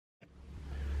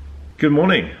Good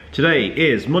morning. Today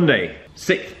is Monday,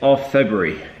 6th of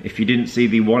February. If you didn't see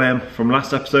the 1M from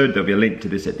last episode, there'll be a link to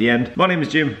this at the end. My name is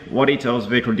Jim, WhiteDetails,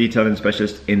 vehicle detailing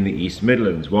specialist in the East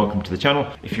Midlands. Welcome to the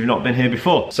channel if you've not been here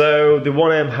before. So the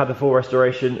 1M had the full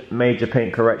restoration, major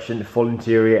paint correction, full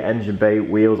interior, engine bay,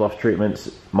 wheels off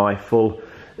treatments, my full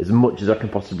as much as I can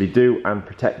possibly do and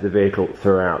protect the vehicle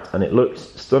throughout, and it looks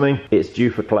stunning. It's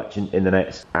due for collection in the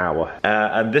next hour.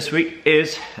 And this week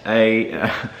is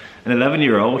an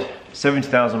 11-year-old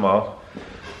 70,000 mile,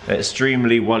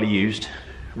 extremely well used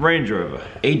Range Rover,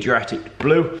 Adriatic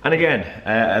blue, and again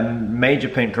a major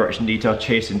paint correction detail,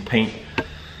 chasing paint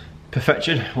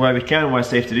perfection where we can, where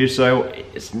safe to do so.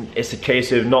 It's a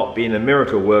case of not being a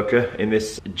miracle worker in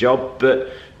this job,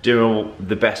 but doing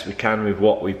the best we can with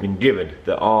what we've been given.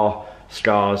 There are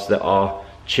scars, there are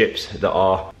chips,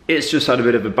 it's just had a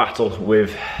bit of a battle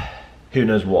with who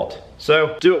knows what.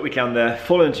 So do what we can there.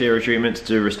 Full interior treatments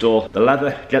to restore the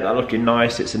leather, get that looking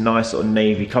nice. It's a nice sort of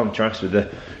navy contrast with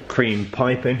the cream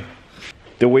piping.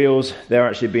 The wheels, they're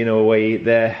actually being away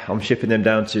there. I'm shipping them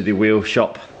down to the wheel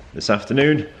shop this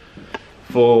afternoon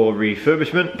for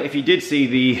refurbishment. If you did see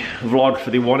the vlog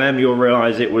for the 1M, you'll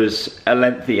realise it was a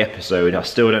lengthy episode. I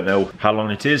still don't know how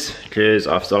long it is because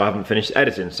I still haven't finished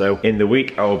editing. So in the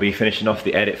week I will be finishing off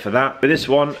the edit for that. But this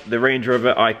one, the Range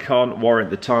Rover, I can't warrant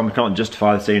the time, I can't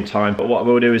justify the same time. But what I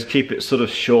will do is keep it sort of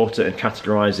shorter and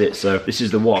categorise it. So this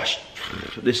is the wash,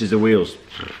 this is the wheels,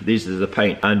 these are the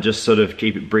paint, and just sort of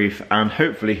keep it brief and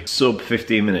hopefully sub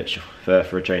 15 minutes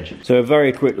for a change. So a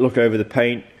very quick look over the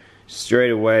paint. Straight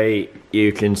away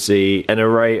you can see an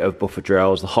array of buffer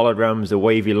trails, the holograms, the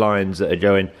wavy lines that are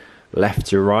going left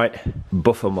to right,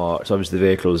 buffer marks. Obviously the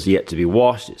vehicle is yet to be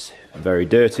washed, it's very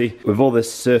dirty. With all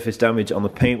this surface damage on the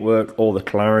paintwork, all the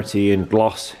clarity and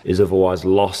gloss is otherwise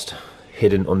lost,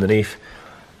 hidden underneath.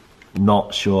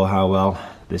 Not sure how well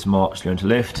this mark's going to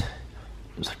lift.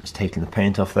 Looks like it's taking the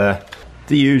paint off there.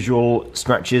 The usual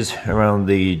scratches around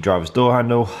the driver's door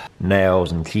handle,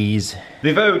 nails and keys.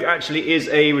 The Vogue actually is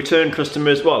a return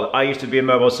customer as well. I used to be a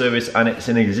mobile service and it's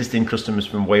an existing customers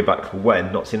from way back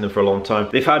when, not seen them for a long time.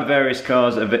 They've had various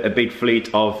cars, a big fleet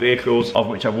of vehicles of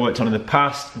which I've worked on in the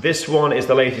past. This one is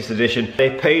the latest edition. They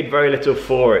paid very little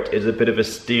for it. It's a bit of a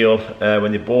steal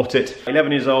when they bought it.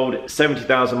 11 years old,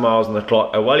 70,000 miles on the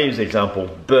clock, a well-used example,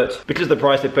 but because of the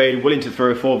price they paid, willing to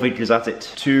throw 4 figures at it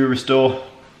to restore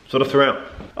sort of throughout.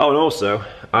 Oh, and also,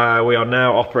 we are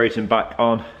now operating back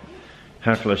on,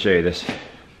 how can I show you this?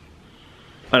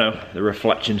 I know, the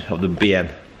reflection of the BM.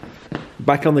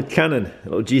 Back on the Canon,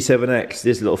 little G7X,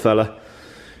 this little fella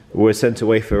was sent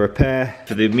away for repair.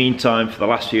 For the meantime, for the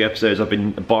last few episodes, I've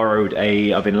been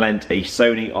lent a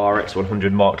Sony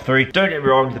RX100 Mark III. Don't get me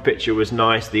wrong, the picture was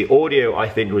nice. The audio, I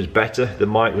think, was better. The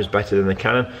mic was better than the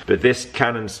Canon. But this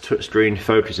Canon's touchscreen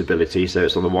focus ability, so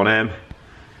it's on the 1M,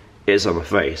 it's on the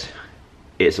face,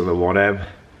 it's on the 1M,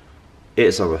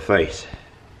 it's on the face.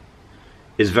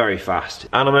 It's very fast,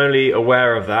 and I'm only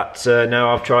aware of that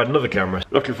now I've tried another camera.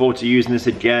 Looking forward to using this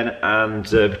again and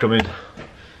becoming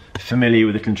familiar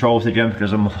with the controls again,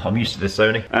 because I'm used to the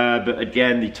Sony. But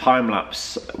again, the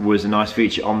time-lapse was a nice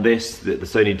feature on this that the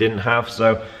Sony didn't have,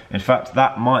 so in fact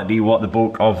that might be what the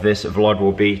bulk of this vlog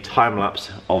will be, time-lapse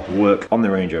of work on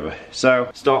the Range Rover. So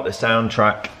start the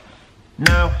soundtrack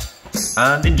now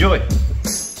and enjoy.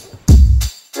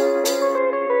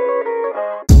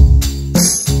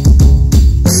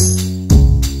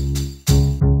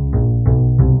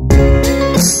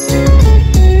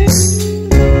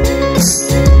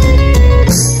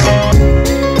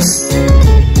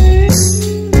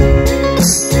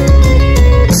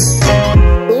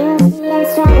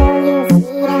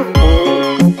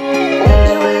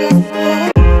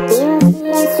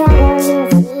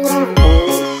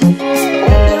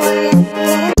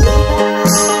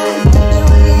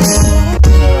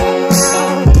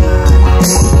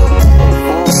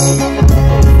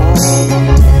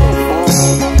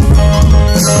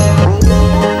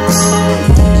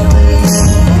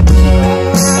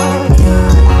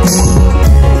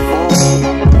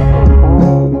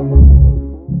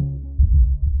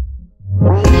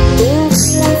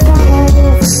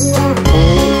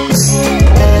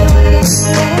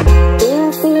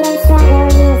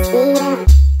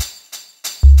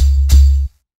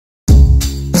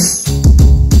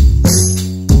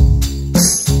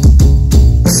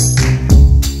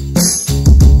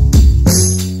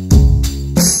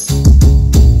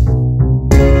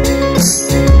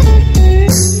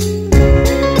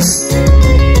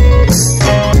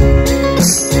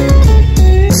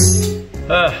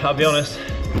 I'll be honest,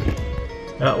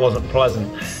 that wasn't pleasant.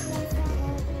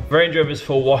 Range Rover's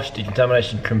full wash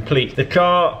decontamination complete. The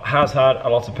car has had a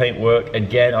lot of paint work.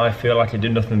 Again, I feel like I do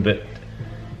nothing but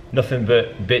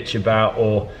bitch about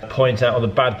or point out all the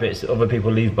bad bits that other people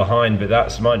leave behind, but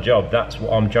that's my job. That's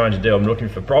what I'm trying to do. I'm looking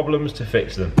for problems to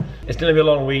fix them. It's gonna be a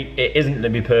long week. It isn't gonna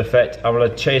be perfect. I'm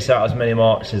gonna chase out as many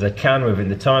marks as I can within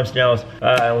the timescales,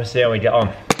 and we'll see how we get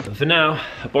on. But for now,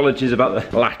 apologies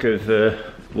about the lack of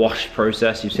wash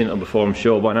process. You've seen it before, I'm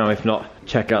sure, by now. If not,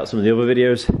 check out some of the other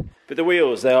videos. But the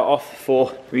wheels, they are off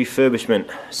for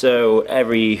refurbishment. So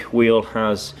every wheel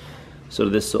has sort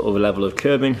of this sort of level of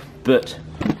curbing, but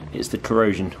it's the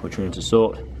corrosion we're trying to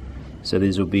sort. So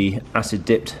these will be acid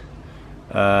dipped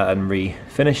and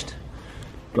refinished.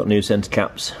 Got new centre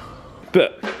caps.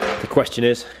 But the question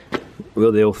is,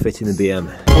 will they all fit in the BM?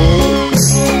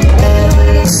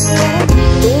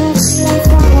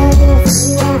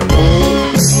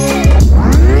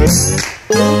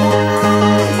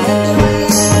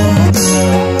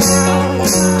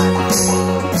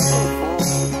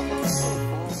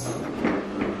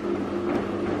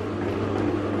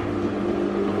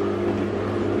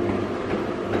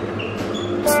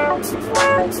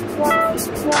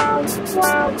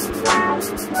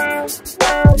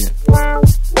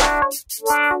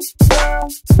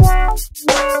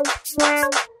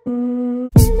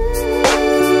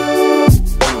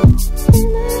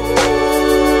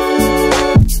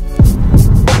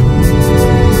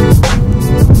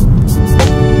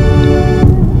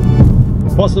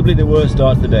 Possibly the worst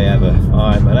start to the day ever.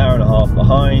 I'm an hour and a half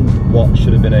behind. What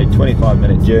should have been a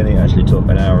 25-minute journey actually took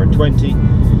an hour and 20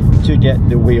 to get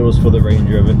the wheels for the Range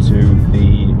Rover to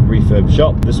the refurb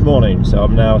shop this morning. So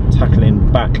I'm now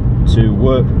tackling back to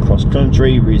work cross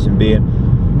country, reason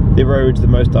being the roads, the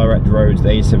most direct roads, the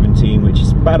A17, which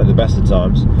is bad at the best of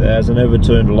times. There's an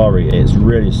overturned lorry. It's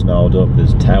really snarled up.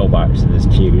 There's tailbacks and there's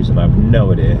queues, and I have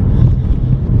no idea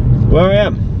where I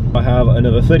am. I have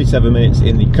another 37 minutes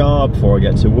in the car before I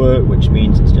get to work, which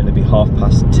means it's going to be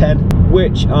 10:30,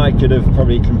 which I could have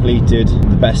probably completed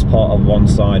the best part of one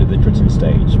side of the cutting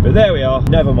stage. But there we are,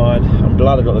 never mind. I'm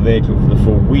glad I got the vehicle for the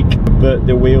full week, but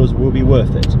the wheels will be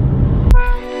worth it.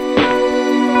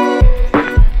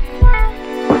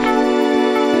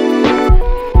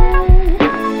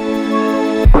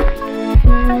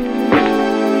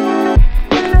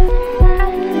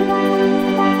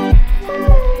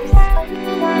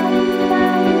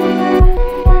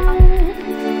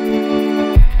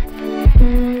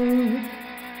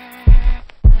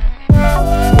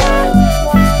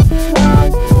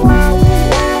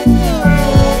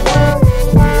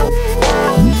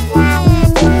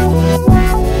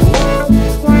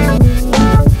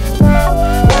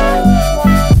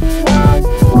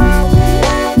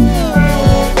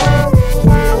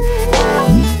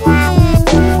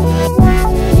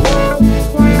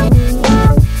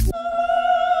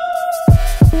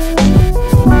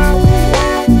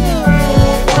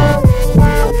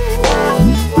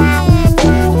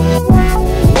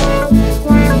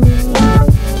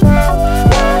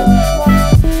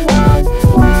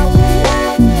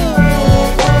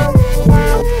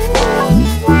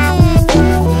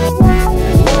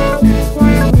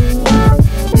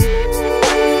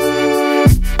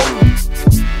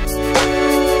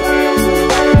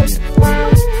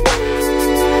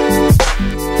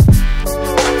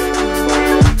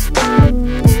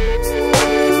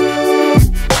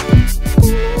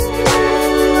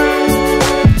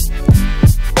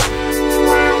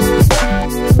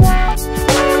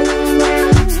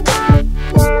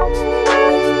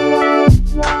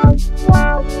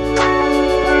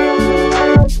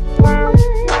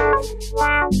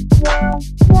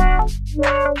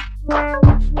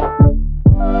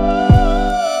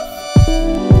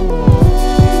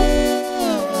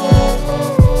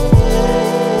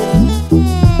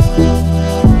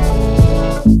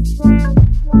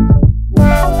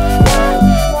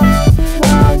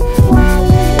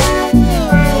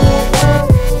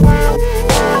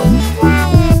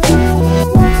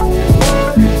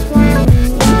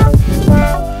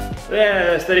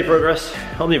 Steady progress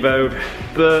on the Vogue,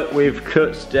 but we've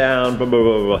cut down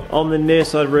on the near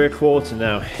side rear quarter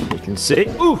now. You can see,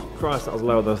 ooh, Christ, that was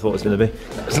lower than I thought it was going to be.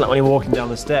 It's like when you're walking down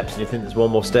the steps and you think there's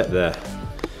one more step there,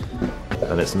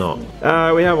 and it's not.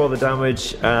 We have all the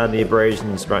damage and the abrasion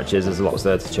and scratches. There's lots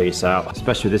there to chase out,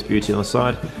 especially with this beauty on the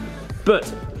side.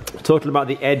 But talking about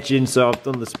the edging, so I've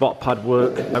done the spot pad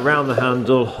work around the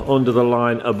handle, under the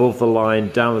line, above the line,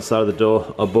 down the side of the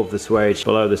door, above the swage,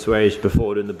 below the swage,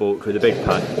 before doing the bulk with the big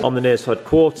pad. On the near side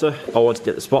quarter, I want to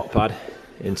get the spot pad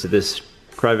into this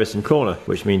crevice and corner,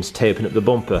 which means taping up the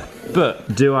bumper.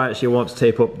 But do I actually want to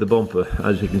tape up the bumper?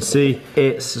 As you can see,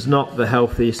 it's not the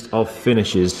healthiest of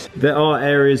finishes. There are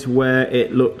areas where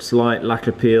it looks like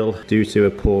lacquer peel due to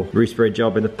a poor respray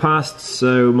job in the past,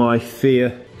 so my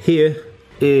fear here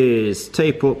is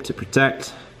tape up to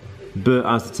protect, but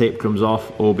as the tape comes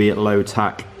off, albeit low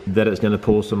tack, that it's going to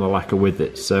pull some of the lacquer with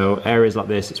it. So areas like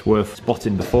this, it's worth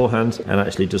spotting beforehand and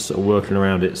actually just sort of working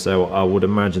around it. So I would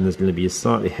imagine there's going to be a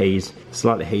slightly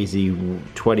hazy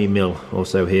 20 mil or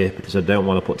so here, because I don't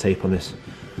want to put tape on this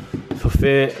for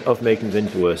fear of making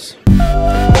things worse.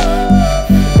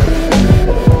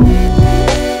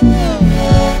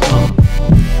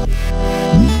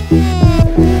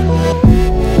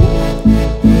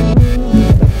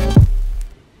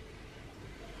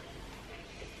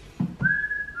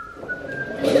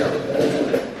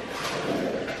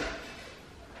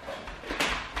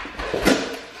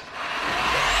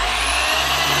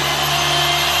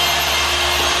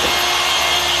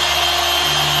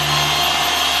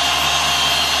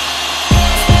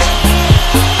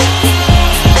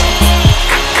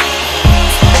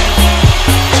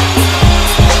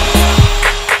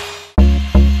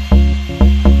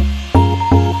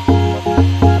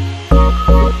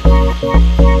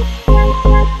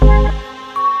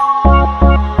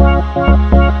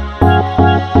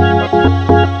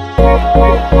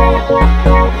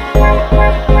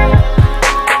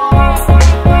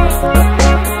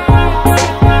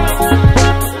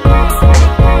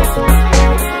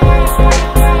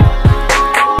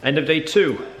 End of day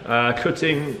 2,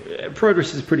 cutting.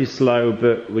 Progress is pretty slow,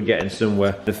 but we're getting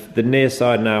somewhere. The near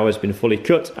side now has been fully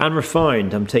cut and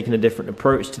refined. I'm taking a different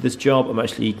approach to this job. I'm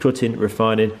actually cutting,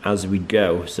 refining as we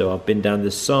go. So I've been down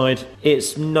this side.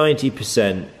 It's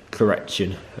 90%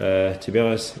 correction. To be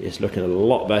honest, it's looking a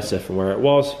lot better from where it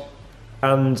was.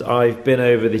 And I've been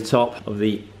over the top of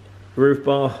the roof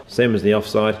bar, same as the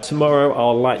offside. Tomorrow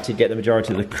I'll like to get the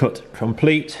majority of the cut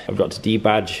complete. I've got to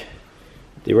debadge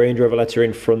the Range Rover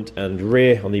lettering front and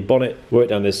rear on the bonnet, work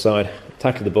down this side,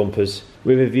 tackle the bumpers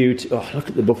with a view to, oh, look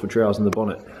at the buffer trails on the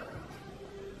bonnet.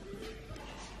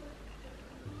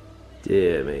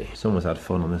 Dear me, someone's had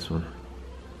fun on this one.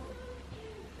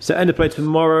 So end of play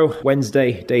tomorrow,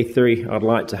 Wednesday, day 3, I'd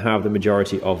like to have the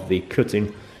majority of the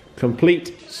cutting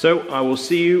complete. So I will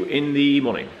see you in the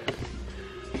morning.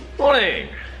 Morning!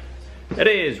 It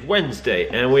is Wednesday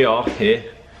and we are here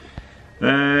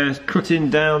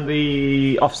cutting down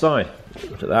the offside.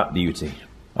 Look at that beauty.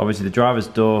 Obviously the driver's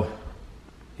door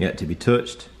yet to be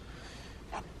touched.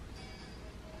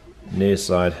 Near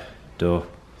side door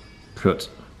cut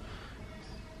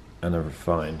and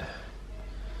refined.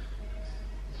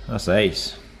 That's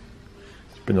ace.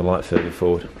 Let's bring the light further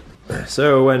forward.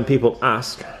 So when people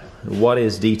ask what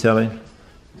is detailing,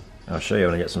 I'll show you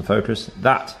when I get some focus.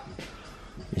 That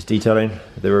is detailing,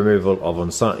 the removal of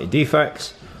unsightly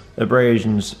defects,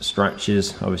 abrasions,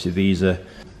 scratches. Obviously these are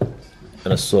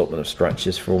an assortment of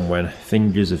scratches from when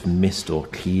fingers have missed or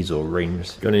keys or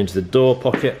rings. Going into the door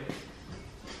pocket.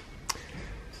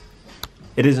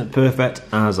 It isn't perfect,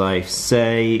 as I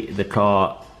say. The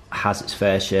car has its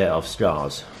fair share of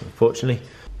scars, unfortunately.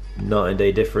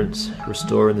 9-day difference,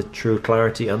 restoring the true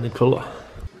clarity and the colour.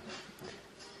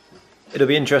 It'll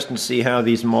be interesting to see how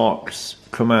these marks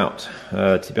come out,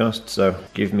 to be honest, so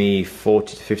give me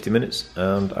 40 to 50 minutes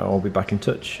and I'll be back in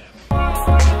touch.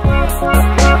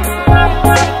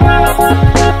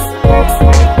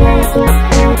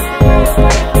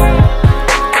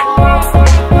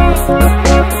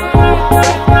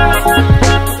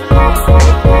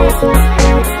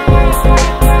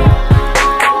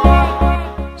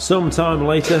 Sometime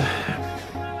later,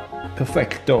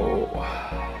 perfecto.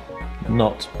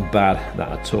 Not bad that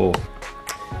at all.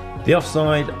 The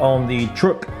offside on the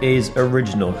truck is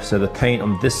original, so the paint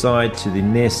on this side to the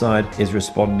near side is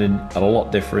responding a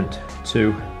lot different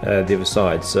to the other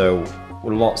side, so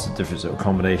lots of different sort of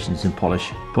combinations in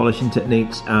polishing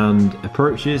techniques and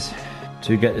approaches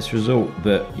to get this result,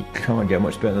 but you can't get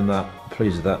much better than that.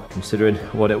 Pleased with that considering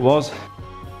what it was.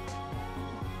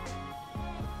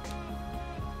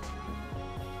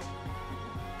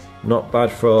 Not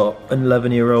bad for an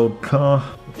 11-year-old car,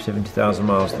 70,000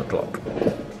 miles on the clock.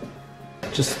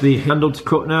 Just the handle to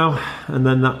cut now, and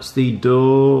then that's the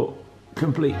door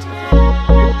complete.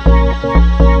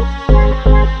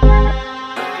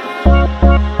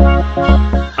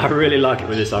 I really like it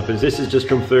when this happens. This has just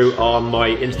come through on my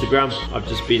Instagram. I've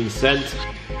just been sent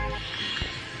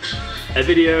a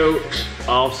video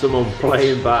of someone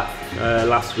playing back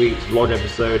last week's vlog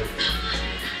episode.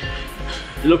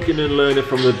 Looking and learning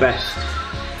from the best.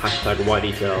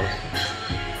 #WhiteDetails.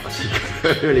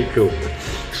 That's really cool.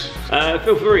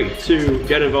 Feel free to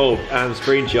get involved and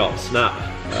screenshot, snap,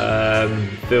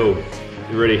 film.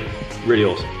 Really, really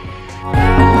awesome.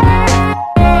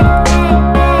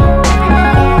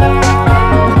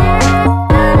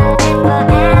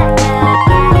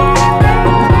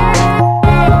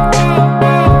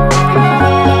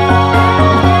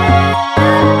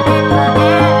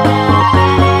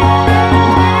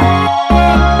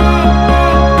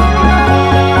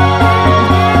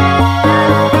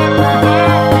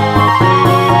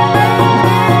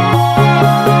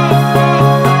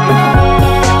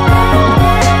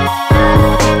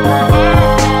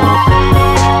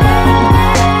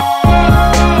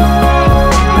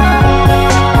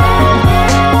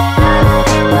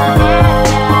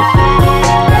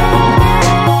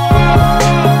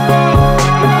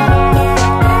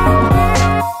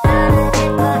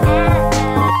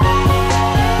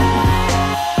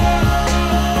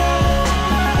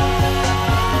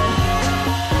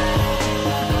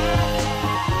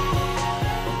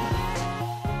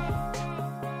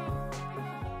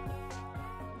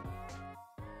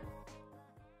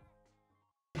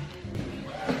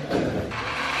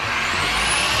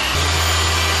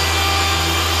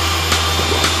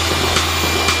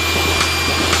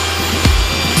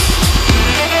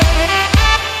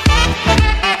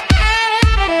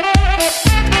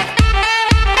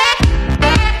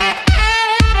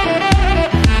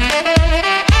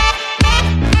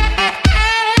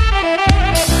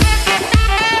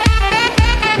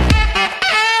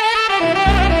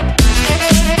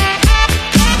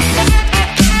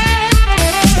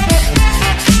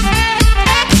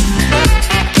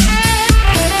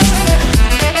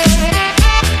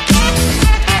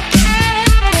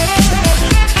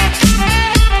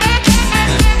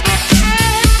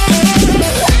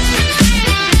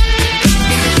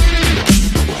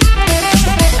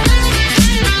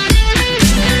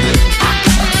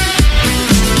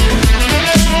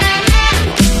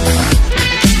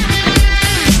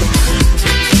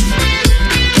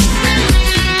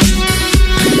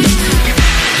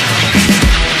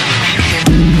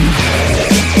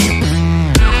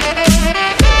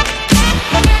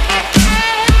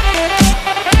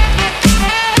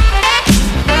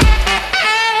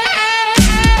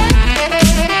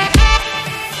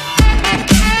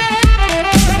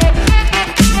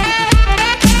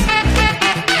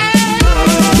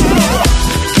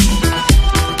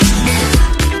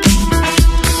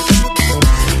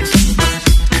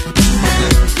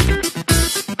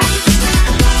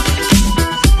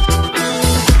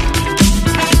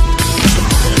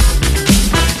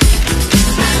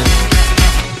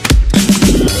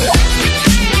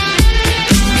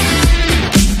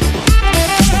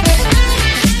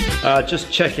 Just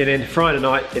checking in, Friday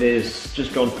night, it is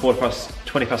just gone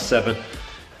 20 past 7.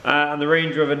 And the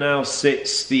Range Rover now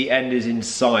sits, the end is in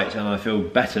sight, and I feel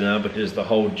better now because the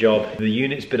whole job, the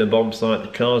unit's been a bomb site, the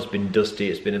car's been dusty,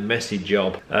 it's been a messy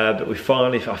job, but I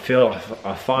finally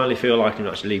feel like I'm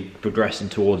actually progressing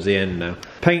towards the end now.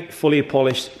 Paint fully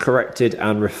polished, corrected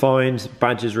and refined,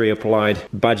 badges reapplied,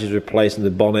 badges replaced in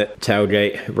the bonnet,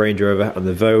 tailgate, Range Rover and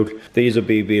the Vogue. These will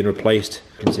be being replaced.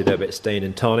 You can see they're a bit stained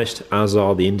and tarnished, as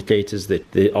are the indicators.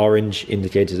 The orange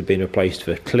indicators have been replaced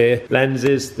for clear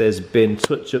lenses. There's been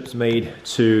touch-ups made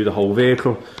to the whole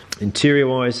vehicle. Interior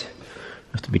wise,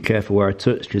 I have to be careful where I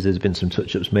touch because there's been some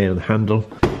touch-ups made on the handle.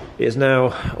 It is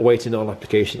now awaiting on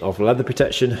application of leather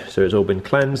protection, so it's all been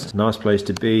cleansed. Nice place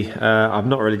to be. I've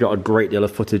not really got a great deal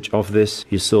of footage of this.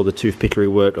 You saw the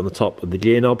toothpickery work on the top of the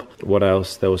gear knob. What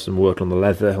else? There was some work on the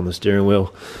leather, on the steering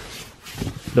wheel.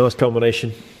 Nice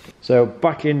combination. So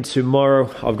back in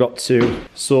tomorrow, I've got to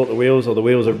sort the wheels, or the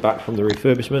wheels are back from the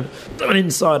refurbishment. An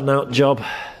inside and out job.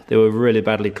 They were really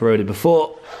badly corroded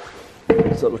before.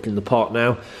 So looking at the part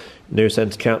now. New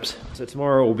centre caps. So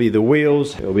tomorrow will be the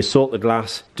wheels, it will be sort the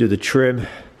glass, do the trim,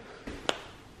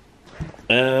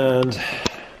 and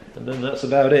then that's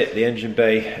about it. The engine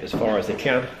bay, as far as they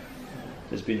can,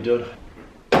 has been done.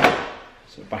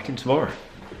 So back in tomorrow.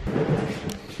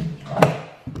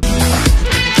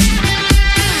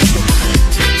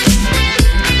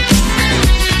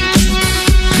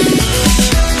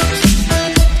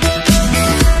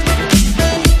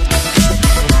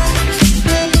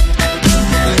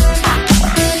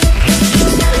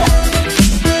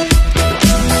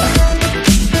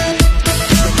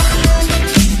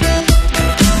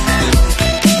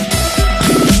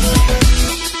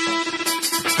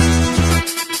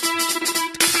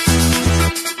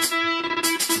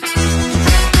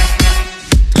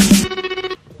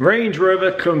 Range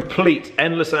Rover complete.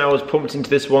 Endless hours pumped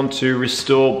into this one to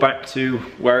restore back to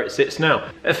where it sits now.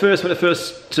 At first, when it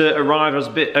first arrived, I was a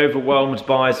bit overwhelmed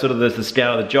by sort of the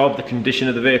scale of the job, the condition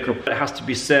of the vehicle. It has to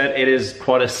be said, it is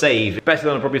quite a save. Better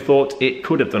than I probably thought it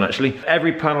could have done, actually.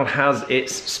 Every panel has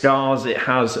its scars, it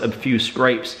has a few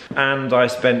scrapes, and I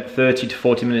spent 30 to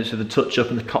 40 minutes with the touch-up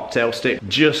and the cocktail stick.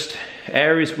 Just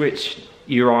areas which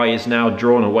your eye is now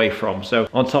drawn away from. So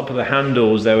on top of the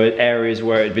handles, there were areas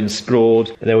where it had been scored,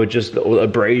 and there were just little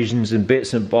abrasions and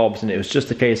bits and bobs, and it was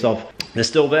just a case of, they're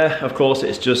still there, of course,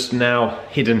 it's just now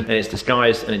hidden and it's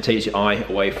disguised, and it takes your eye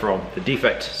away from the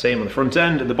defect. Same on the front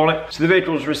end and the bonnet. So the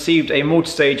vehicle's received a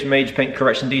multi-stage major paint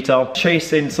correction detail,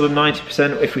 chasing sort of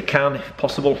 90%, if we can, if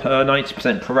possible,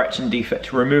 90% correction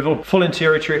defect removal. Full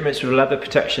interior treatments with leather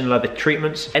protection, leather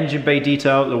treatments. Engine bay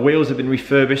detail, the wheels have been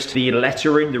refurbished. The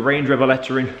lettering, the Range Rover lettering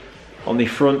on the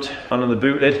front and on the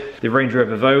boot lid, the Range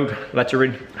Rover Vogue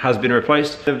lettering has been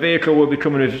replaced. The vehicle will be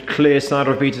coming with clear side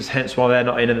repeaters, hence why they're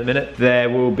not in at the minute. There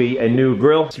will be a new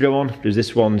grille to go on, because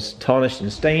this one's tarnished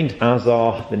and stained, as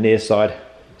are the near side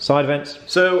vents.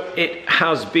 So it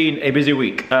has been a busy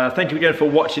week. Thank you again for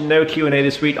watching. No Q&A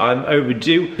this week. I'm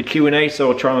overdue the Q&A,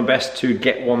 so I'll try my best to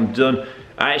get one done.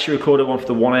 I actually recorded one for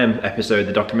the 1M episode,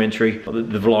 the documentary, or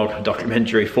the vlog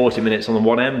documentary, 40 minutes on the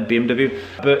 1M BMW,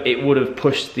 but it would have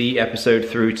pushed the episode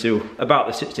through to about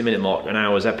the 60-minute mark, an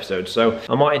hour's episode. So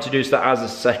I might introduce that as a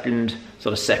second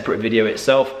sort of separate video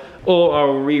itself, or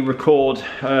I'll re-record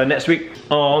next week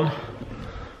on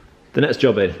the next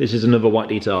job in. This is another white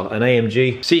detail, an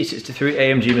AMG C63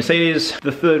 AMG Mercedes,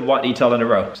 the third white detail in a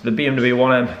row. So the BMW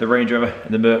 1M, the Range Rover,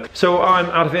 and the Merc. So I'm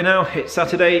out of here now. It's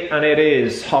Saturday and it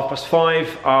is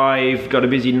 5:30. I've got a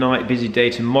busy night, busy day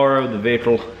tomorrow. The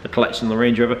vehicle, the collection, the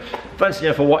Range Rover. Thanks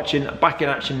again for watching. Back in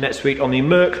action next week on the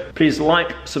Merc. Please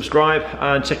like, subscribe,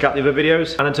 and check out the other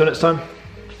videos. And until next time,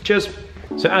 cheers.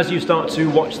 So as you start to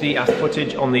watch the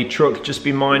footage on the truck, just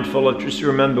be mindful of, just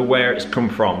remember where it's come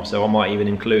from. So I might even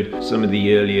include some of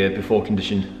the earlier before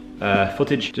condition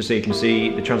footage, just so you can see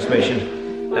the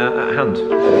transformation at hand.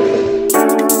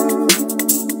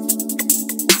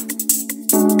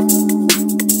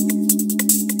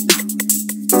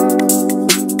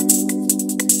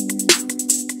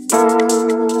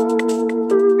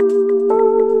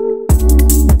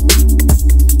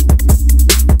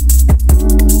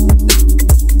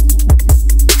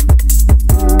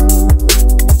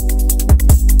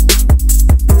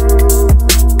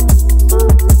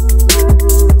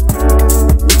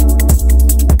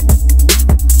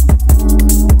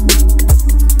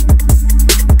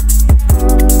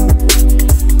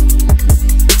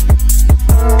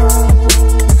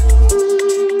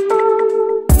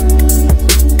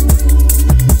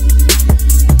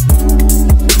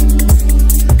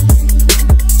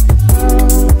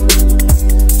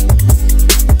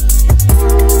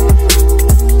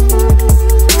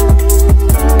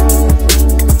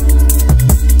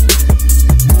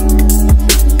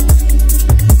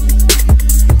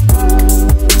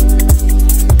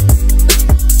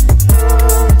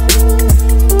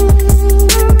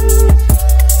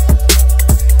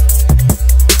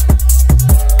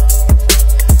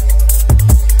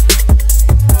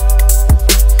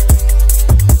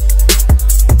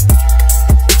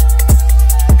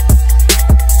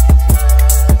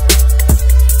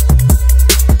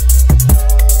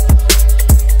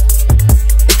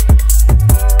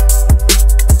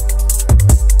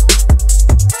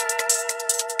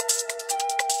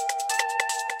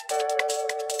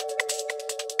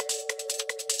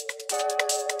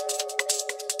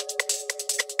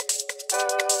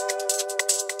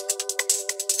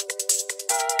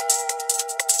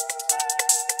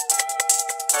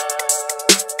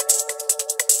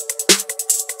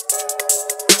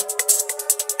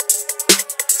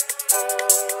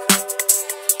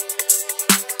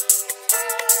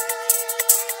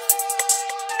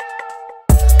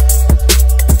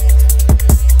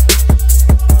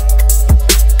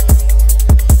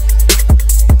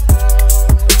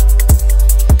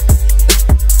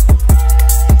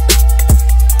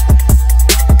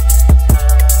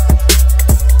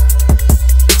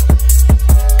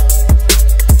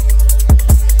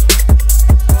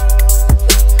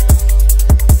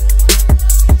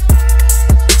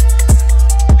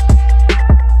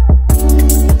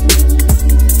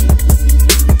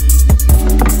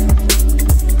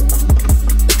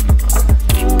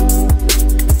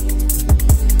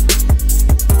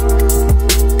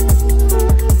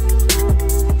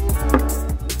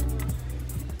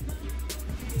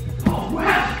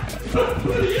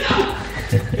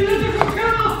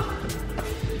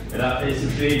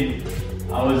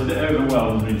 I was a bit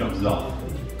overwhelmed when he dropped us off.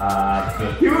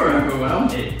 But you were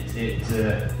overwhelmed. It makes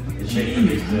a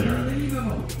big turnaround.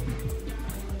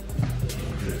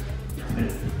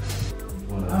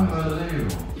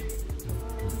 Unbelievable.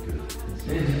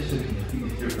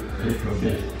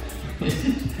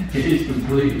 It is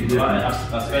completely different. Right,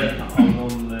 I spent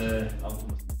on the